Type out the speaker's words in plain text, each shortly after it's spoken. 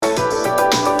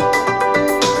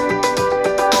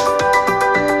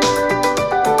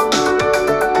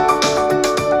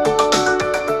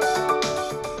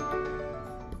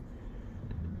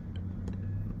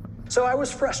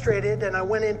frustrated, and I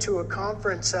went into a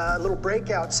conference, a little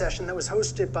breakout session that was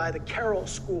hosted by the Carroll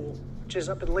School, which is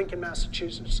up in Lincoln,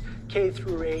 Massachusetts, K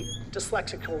through 8,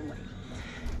 dyslexic only.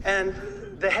 And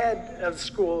the head of the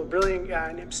school, a brilliant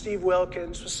guy named Steve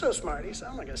Wilkins, was so smart. He said,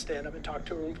 I'm not going to stand up and talk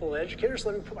to a room full of educators.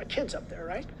 Let me put my kids up there,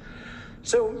 right?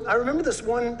 So I remember this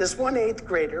one 8th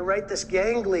grader, right? This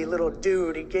gangly little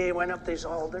dude. He went up there, he's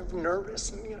all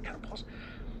nervous and kind of paused,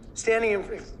 standing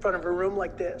in front of a room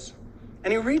like this.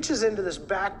 And he reaches into this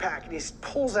backpack and he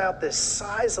pulls out this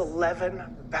size 11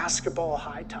 basketball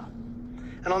high top.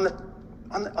 And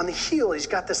on the heel, he's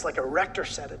got this like erector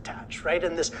set attached, right?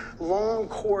 And this long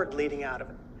cord leading out of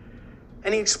it.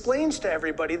 And he explains to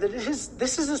everybody that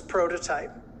this is his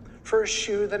prototype for a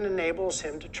shoe that enables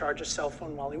him to charge a cell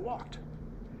phone while he walked.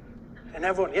 And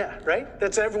everyone, yeah, right?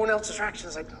 That's everyone else's reaction.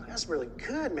 It's like, oh, that's really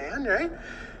good, man, right?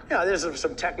 Yeah, there's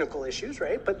some technical issues,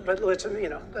 right? But listen,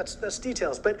 that's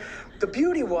details. But the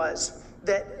beauty was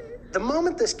that the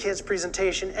moment this kid's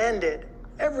presentation ended,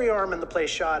 every arm in the place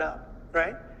shot up,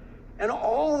 right? And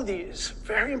all of these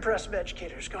very impressive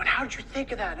educators going, how did you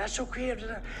think of that? That's so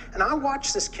creative. And I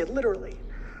watched this kid, literally,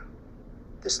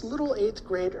 this little 8th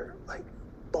grader, like,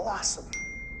 blossom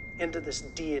into this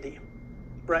deity,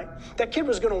 right? That kid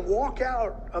was going to walk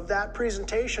out of that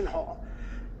presentation hall,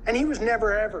 and he was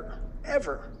never, ever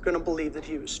going to believe that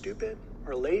he was stupid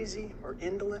or lazy or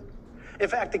indolent. In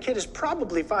fact, the kid is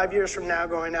probably 5 years from now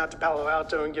going out to Palo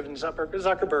Alto and giving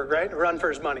Zuckerberg, right, a run for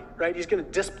his money, right? He's going to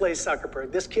displace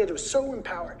Zuckerberg. This kid was so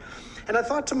empowered. And I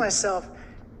thought to myself,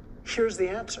 here's the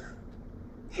answer.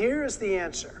 Here is the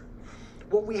answer.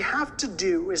 What we have to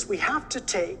do is we have to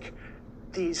take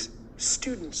these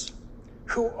students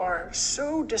who are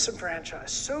so disenfranchised,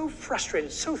 so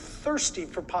frustrated, so thirsty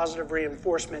for positive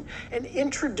reinforcement, and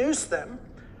introduce them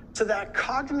to that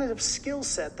cognitive skill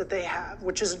set that they have,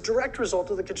 which is a direct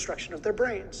result of the construction of their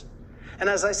brains. And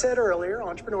as I said earlier,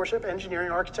 entrepreneurship,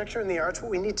 engineering, architecture, and the arts,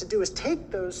 what we need to do is take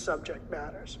those subject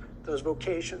matters, those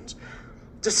vocations,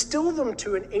 distill them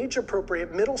to an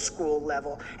age-appropriate middle school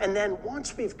level, and then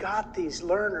once we've got these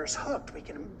learners hooked, we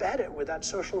can embed it with that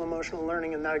social emotional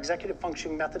learning and that executive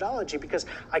functioning methodology, because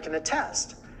I can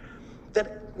attest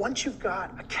that once you've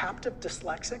got a captive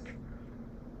dyslexic,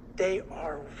 they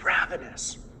are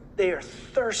ravenous. They are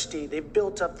thirsty. They've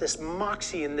built up this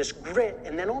moxie and this grit,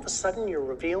 and then all of a sudden you're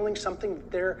revealing something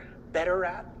that they're better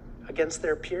at against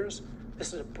their peers.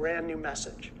 This is a brand new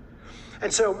message.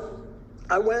 And so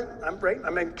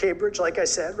I'm in Cambridge, like I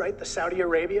said, right? The Saudi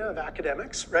Arabia of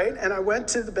academics, right? And I went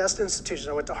to the best institutions.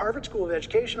 I went to Harvard School of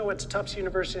Education, I went to Tufts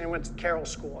University, and I went to Carroll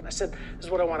School. And I said, this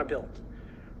is what I want to build.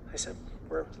 They said,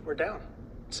 we're down.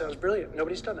 Sounds brilliant.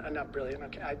 Nobody's done that. Not brilliant.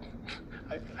 Okay,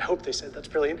 I hope they said that's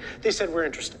brilliant. They said we're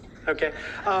interested. Okay,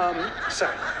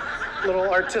 sorry, a little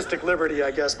artistic liberty,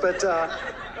 I guess, but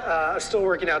I'm still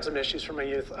working out some issues from my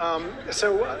youth.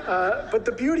 But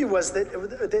the beauty was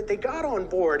that they got on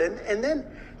board, and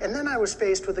then I was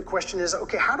faced with the question: is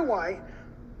okay, how do I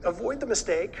avoid the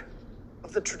mistake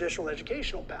of the traditional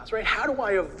educational path, right? How do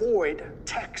I avoid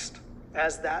text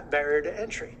as that barrier to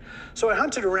entry? So I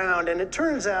hunted around, and it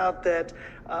turns out that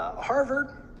Harvard,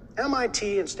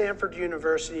 MIT, and Stanford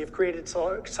University have created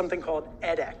something called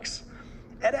edX.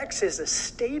 edX is a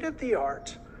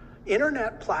state-of-the-art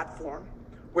internet platform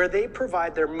where they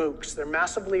provide their MOOCs, their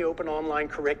massively open online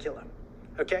curriculum,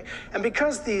 okay? And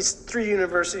because these 3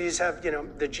 universities have,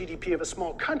 the GDP of a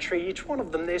small country, each one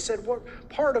of them, they said, well,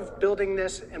 part of building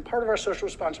this and part of our social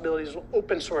responsibility is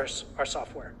open source our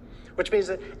software, which means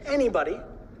that anybody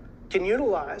can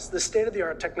utilize the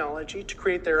state-of-the-art technology to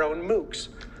create their own MOOCs.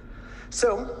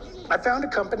 So I found a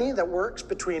company that works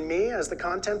between me as the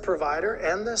content provider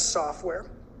and this software,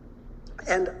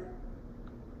 and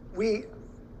we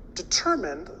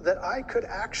determined that I could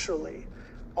actually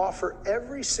offer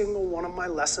every single one of my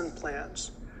lesson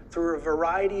plans through a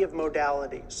variety of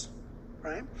modalities,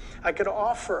 right? I could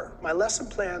offer my lesson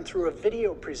plan through a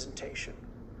video presentation.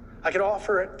 I could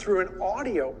offer it through an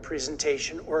audio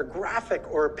presentation or a graphic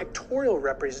or a pictorial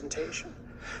representation,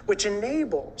 which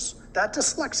enables that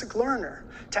dyslexic learner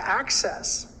to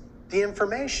access the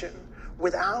information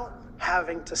without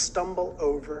having to stumble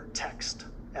over text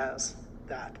as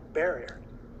that barrier.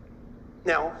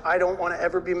 Now, I don't want to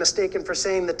ever be mistaken for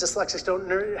saying that dyslexics don't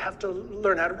have to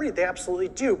learn how to read. They absolutely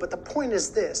do. But the point is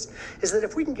this, is that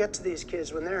if we can get to these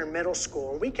kids when they're in middle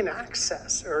school, and we can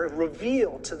access or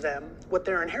reveal to them what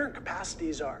their inherent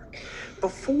capacities are,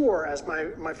 before, as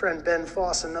my friend Ben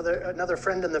Foss, another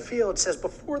friend in the field, says,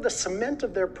 before the cement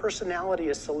of their personality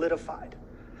is solidified,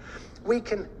 we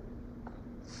can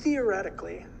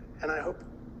theoretically, and I hope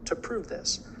to prove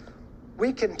this,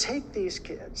 we can take these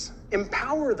kids,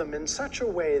 empower them in such a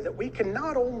way that we can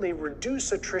not only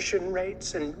reduce attrition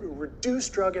rates and reduce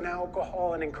drug and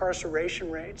alcohol and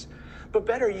incarceration rates, but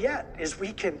better yet is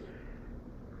we can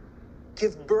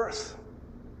give birth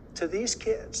to these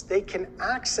kids. They can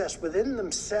access within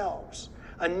themselves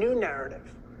a new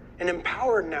narrative, an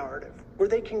empowered narrative, where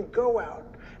they can go out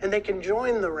and they can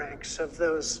join the ranks of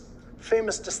those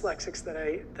famous dyslexics that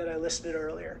I listed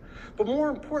earlier. But more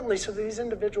importantly, so these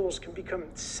individuals can become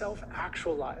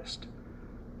self-actualized,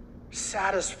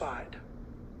 satisfied,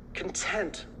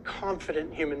 content,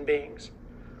 confident human beings.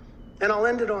 And I'll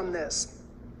end it on this.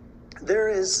 There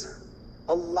are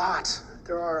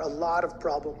a lot of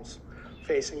problems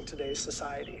facing today's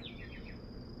society.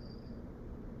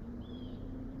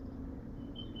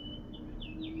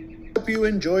 Hope you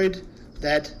enjoyed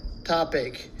that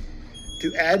topic.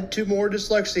 To add to more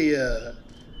dyslexia,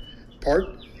 part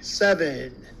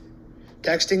 7,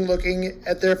 texting looking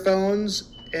at their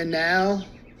phones, and now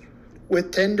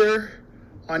with Tinder,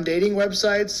 on dating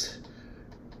websites,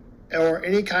 or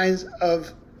any kinds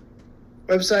of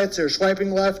websites, they're swiping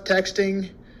left,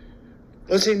 texting,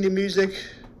 listening to music,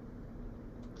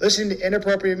 listening to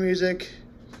inappropriate music.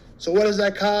 So what does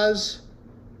that cause?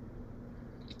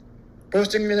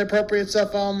 Posting inappropriate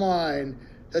stuff online,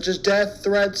 such as death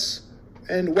threats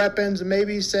and weapons,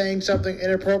 maybe saying something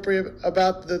inappropriate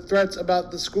about the threats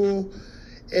about the school,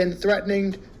 and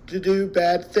threatening to do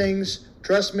bad things.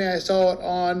 Trust me, I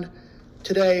saw it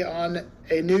today on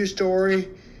a news story.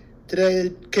 Today,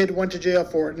 the kid went to jail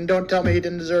for it, and don't tell me he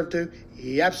didn't deserve to.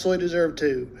 He absolutely deserved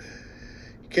to.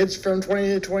 Kids from 20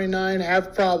 to 29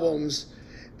 have problems,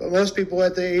 but most people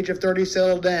at the age of 30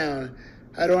 settle down.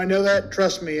 How do I know that?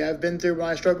 Trust me, I've been through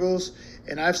my struggles,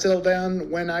 and I've settled down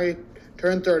when I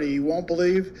turned 30. You won't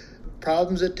believe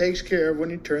problems it takes care of when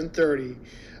you turn 30.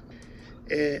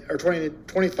 Or 20 to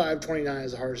 25, 29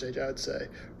 is the hardest age, I would say,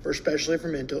 especially for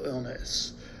mental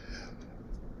illness.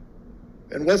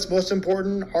 And what's most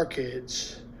important? Our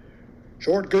kids.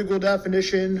 Short Google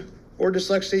definition for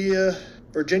dyslexia,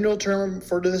 or general term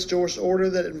for this disorder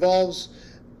that involves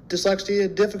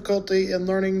dyslexia, difficulty in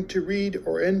learning to read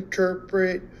or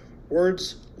interpret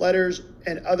words, letters,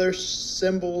 and other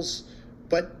symbols,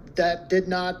 but that did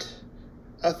not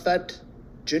affect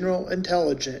general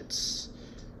intelligence.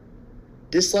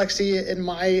 Dyslexia, in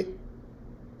my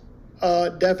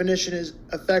definition,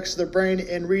 affects the brain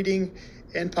in reading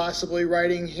and possibly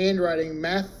writing, handwriting,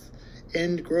 math,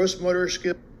 and gross motor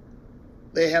skill.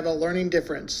 They have a learning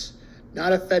difference,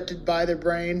 not affected by their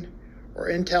brain or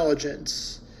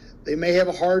intelligence. They may have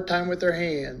a hard time with their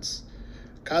hands.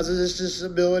 Causes this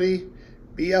disability,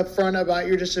 be upfront about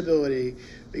your disability,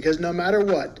 because no matter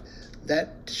what,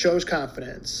 that shows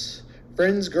confidence.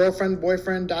 Friends, girlfriend,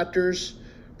 boyfriend, doctors,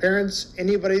 parents,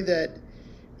 anybody that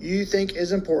you think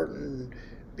is important,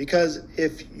 because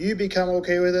if you become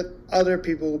okay with it, other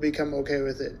people will become okay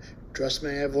with it. Trust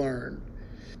me, I've learned.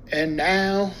 And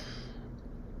now,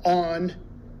 on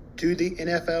to the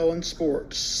NFL and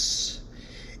sports.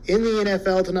 In the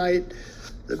NFL tonight,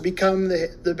 become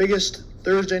the biggest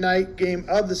Thursday night game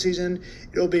of the season,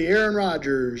 it'll be Aaron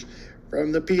Rodgers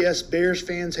from the PS Bears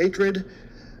fans' hatred,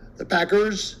 the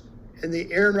Packers, and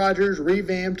the Aaron Rodgers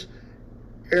revamped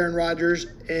Aaron Rodgers,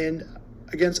 and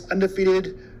against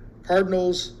undefeated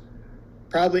Cardinals,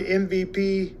 probably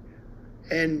MVP,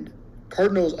 and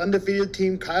Cardinals undefeated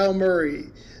team Kyle Murray.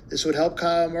 This would help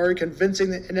Kyle Murray convincing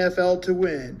the NFL to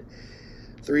win.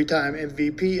 3-time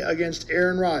MVP against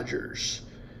Aaron Rodgers,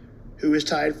 who is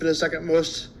tied for the second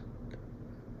most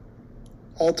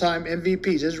all-time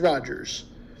MVPs is Rodgers.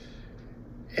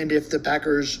 And if the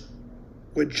Packers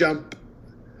would jump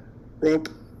rope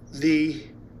Aaron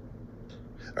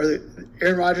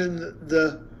Rodgers and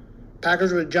the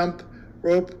Packers would jump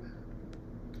rope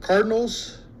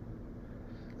Cardinals,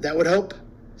 that would help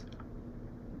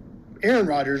Aaron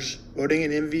Rodgers voting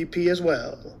an MVP as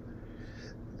well.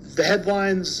 The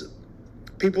headlines,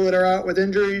 people that are out with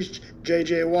injuries,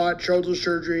 J.J. Watt, shoulder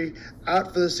surgery,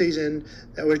 out for the season.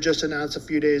 That was just announced a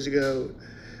few days ago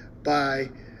by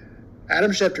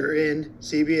Adam Schefter in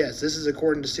CBS. This is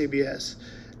according to CBS.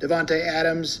 Devontae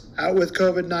Adams out with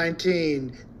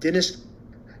COVID-19. Dennis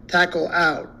tackle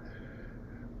out.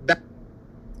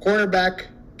 Cornerback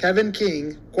Kevin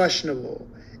King, questionable.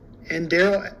 And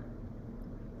Daryl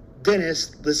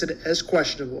Dennis listed as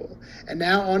questionable. And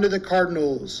now on to the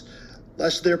Cardinals.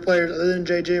 Less of their players other than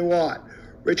J.J. Watt.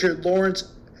 Richard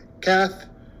Lawrence, calf.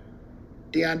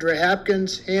 DeAndre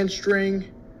Hopkins, hamstring.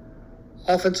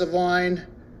 Offensive line,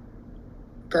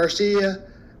 Garcia,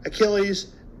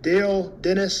 Achilles. Dale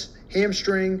Dennis,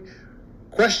 hamstring.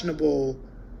 Questionable.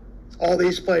 All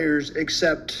these players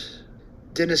except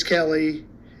Dennis Kelly,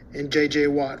 and J.J.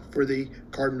 Watt for the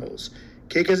Cardinals.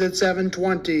 Kick is at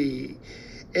 7:20.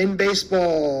 In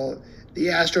baseball, the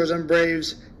Astros and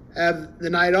Braves have the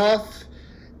night off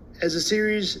as the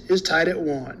series is tied at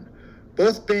 1.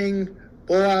 Both being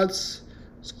blowouts.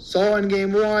 Saw in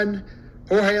Game 1,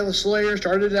 Jorge Slayer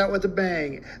started out with a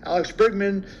bang. Alex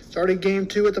Bregman started Game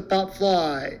 2 with a pop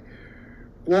fly.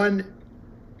 1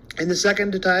 in the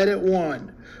second to tie it at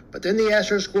 1. But then the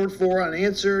Astros scored 4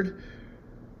 unanswered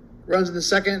runs in the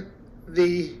second.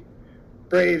 The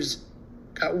Braves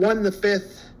got 1 in the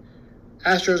 5th.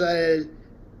 Astros added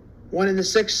 1 in the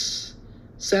 6th.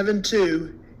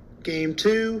 7-2. Game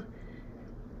 2.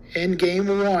 And Game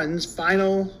 1's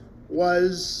final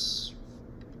was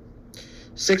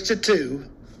 6-2.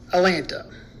 Atlanta.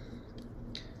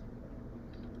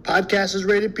 Podcast is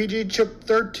rated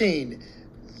PG-13.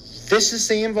 This is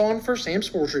Sam Vaughn for Sam's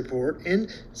Sports Report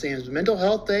and Sam's Mental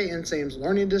Health Day and Sam's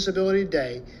Learning Disability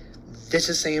Day. This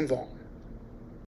is Sam Vaughn.